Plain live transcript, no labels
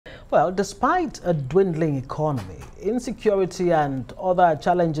Well, despite a dwindling economy, insecurity and other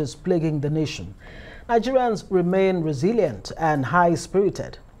challenges plaguing the nation, Nigerians remain resilient and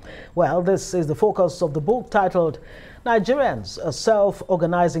high-spirited. Well, this is the focus of the book titled Nigerians, a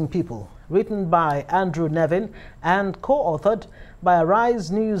Self-Organizing People, written by Andrew Nevin and co-authored by Arise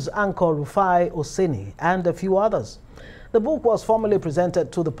News anchor Rufai Oseni and a few others. The book was formally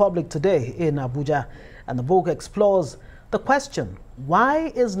presented to the public today in Abuja, and the book explores the question,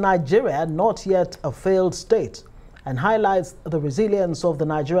 why is Nigeria not yet a failed state? And highlights the resilience of the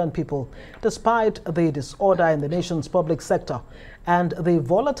Nigerian people despite the disorder in the nation's public sector and the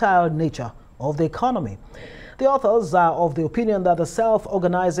volatile nature of the economy. The authors are of the opinion that the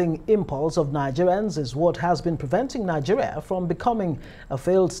self-organizing impulse of Nigerians is what has been preventing Nigeria from becoming a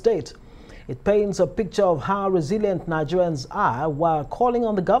failed state. It paints a picture of how resilient Nigerians are while calling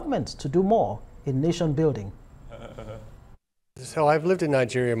on the government to do more in nation building. So I've lived in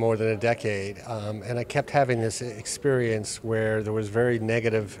Nigeria more than a decade, and I kept having this experience where there was very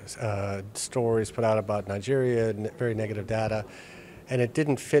negative stories put out about Nigeria, very negative data, and it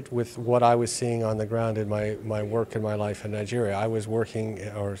didn't fit with what I was seeing on the ground in my work and my life in Nigeria. I was working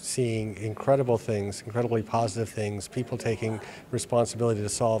or seeing incredible things, incredibly positive things, people taking responsibility to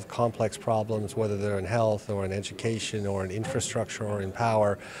solve complex problems, whether they're in health or in education or in infrastructure or in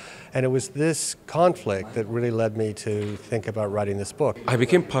power. And it was this conflict that really led me to think about writing this book. I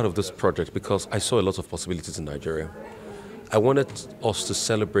became part of this project because I saw a lot of possibilities in Nigeria. I wanted us to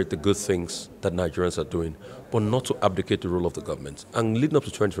celebrate the good things that Nigerians are doing, but not to abdicate the role of the government. And leading up to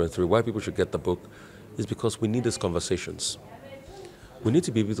 2023, why people should get the book is because we need these conversations. We need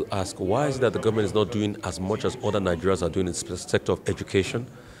to be able to ask, why is it that the government is not doing as much as other Nigerians are doing in the sector of education,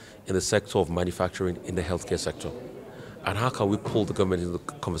 in the sector of manufacturing, in the healthcare sector? And how can we pull the government into the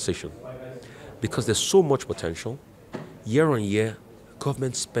conversation? Because there's so much potential. Year on year,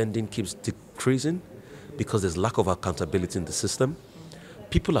 government spending keeps decreasing because there's lack of accountability in the system.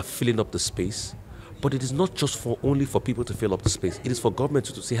 People are filling up the space, but it is not just only for people to fill up the space. It is for government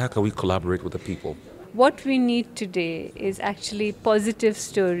to see how can we collaborate with the people. What we need today is actually positive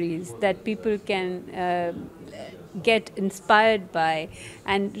stories that people can get inspired by,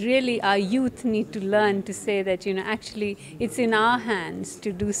 and really our youth need to learn to say that, actually it's in our hands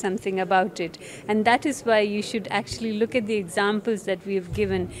to do something about it. And that is why you should actually look at the examples that we have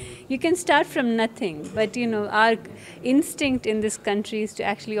given. You can start from nothing, but our instinct in this country is to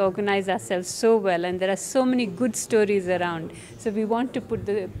actually organize ourselves so well, and there are so many good stories around. So we want to put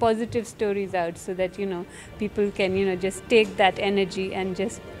the positive stories out so that people can just take that energy and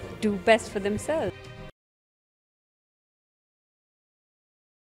just do best for themselves.